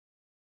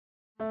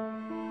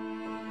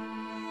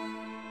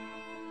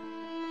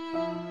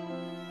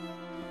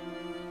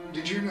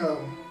you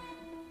know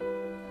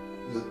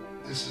that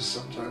this is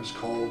sometimes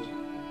called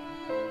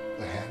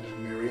the hand of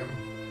Miriam?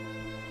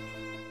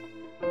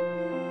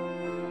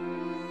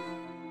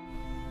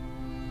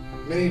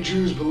 Many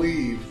Jews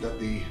believe that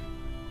the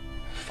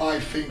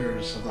 5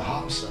 fingers of the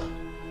Hamsa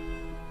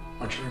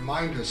are to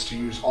remind us to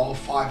use all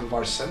 5 of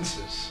our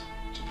senses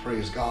to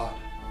praise God.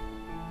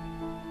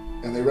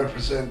 And they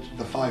represent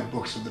the 5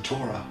 books of the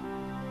Torah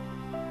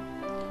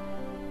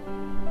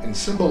and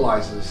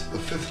symbolizes the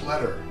 5th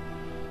letter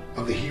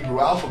of the Hebrew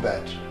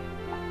alphabet,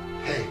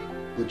 He,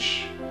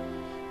 which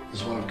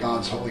is one of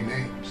God's holy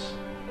names.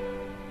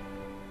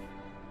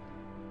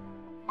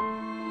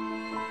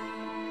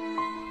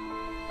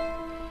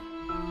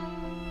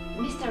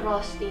 Mr.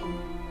 Rothstein,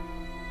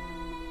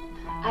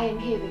 I am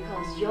here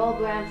because your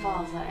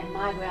grandfather and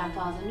my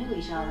grandfather knew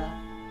each other.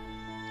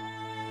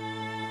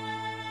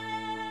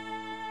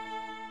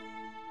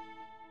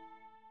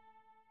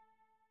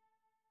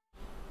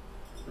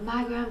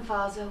 My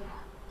grandfather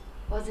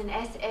was an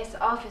SS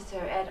officer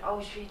at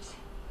Auschwitz.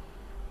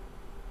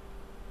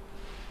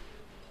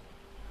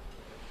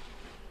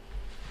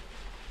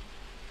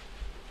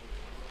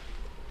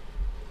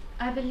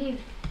 I believe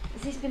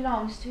this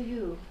belongs to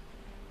you.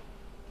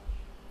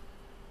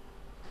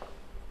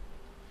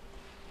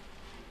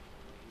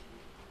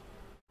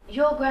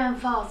 Your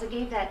grandfather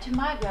gave that to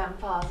my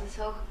grandfather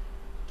so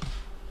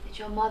that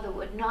your mother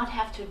would not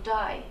have to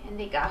die in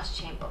the gas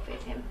chamber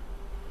with him.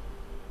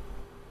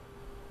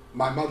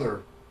 My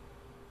mother,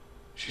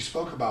 she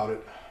spoke about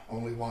it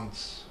only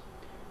once.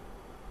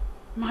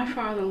 My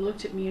father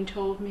looked at me and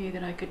told me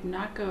that I could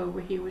not go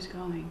where he was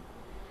going.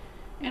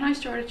 And I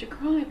started to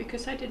cry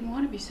because I didn't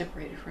want to be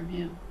separated from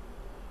him.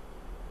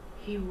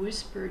 He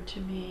whispered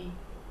to me,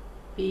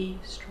 "Be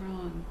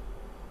strong."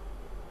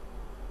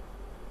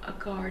 A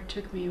guard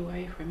took me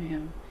away from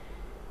him,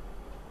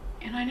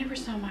 and I never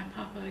saw my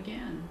papa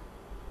again.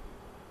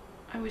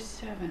 I was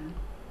 7.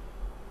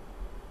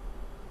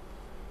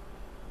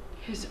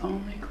 His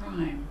only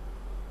crime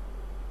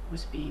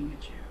was being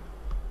a Jew.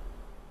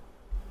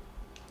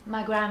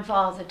 My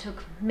grandfather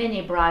took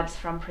many bribes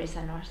from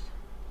prisoners.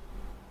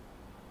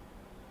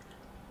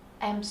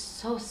 I am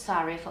so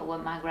sorry for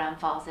what my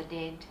grandfather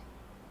did.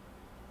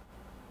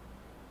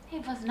 He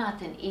was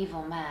not an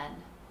evil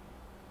man,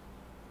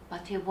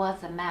 but he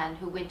was a man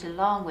who went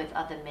along with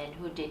other men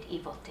who did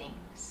evil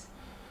things.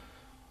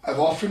 I've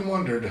often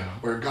wondered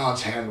where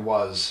God's hand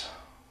was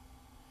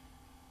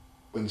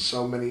when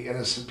so many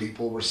innocent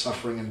people were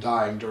suffering and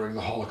dying during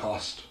the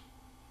Holocaust.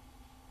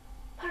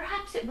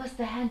 Perhaps it was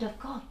the hand of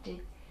God that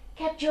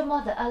kept your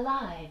mother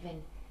alive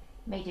and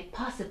made it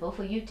possible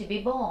for you to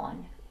be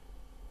born.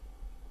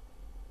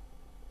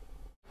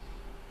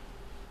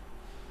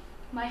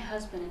 My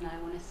husband and I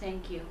want to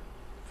thank you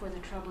for the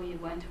trouble you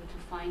went through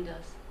to find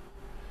us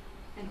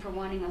and for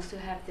wanting us to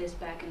have this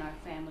back in our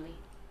family.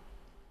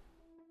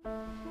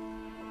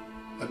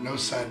 Let no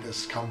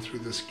sadness come through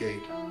this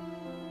gate.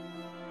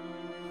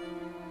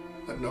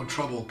 Let no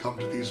trouble come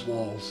to these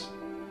walls.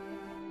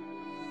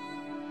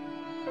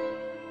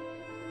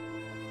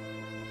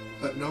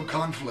 Let no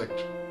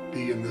conflict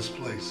be in this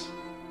place.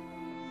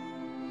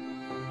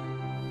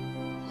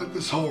 Let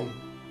this home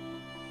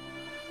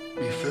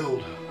be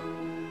filled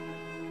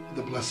with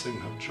the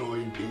blessing of joy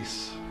and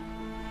peace.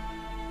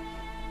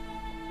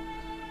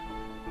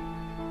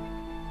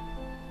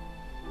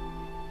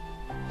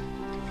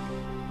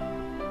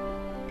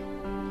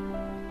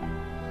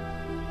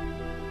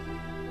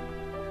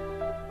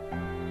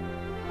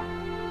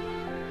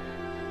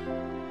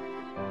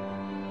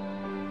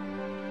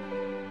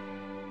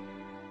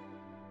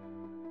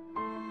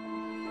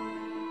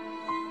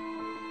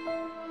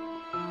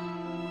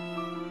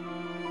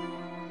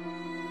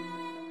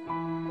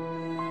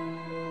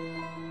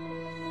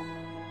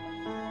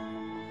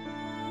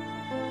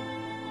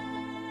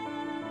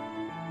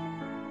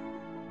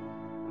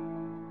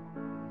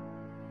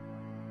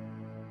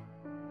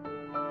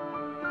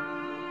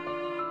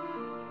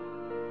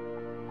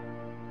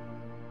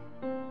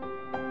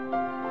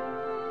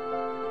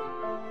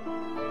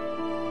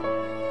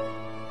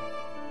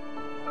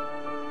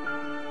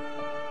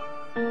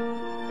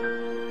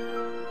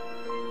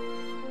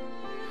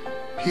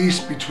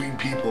 Peace between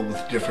people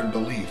with different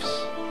beliefs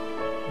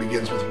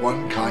begins with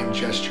one kind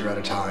gesture at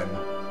a time,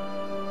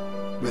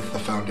 with the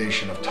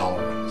foundation of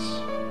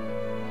tolerance.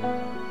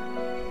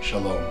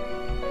 Shalom.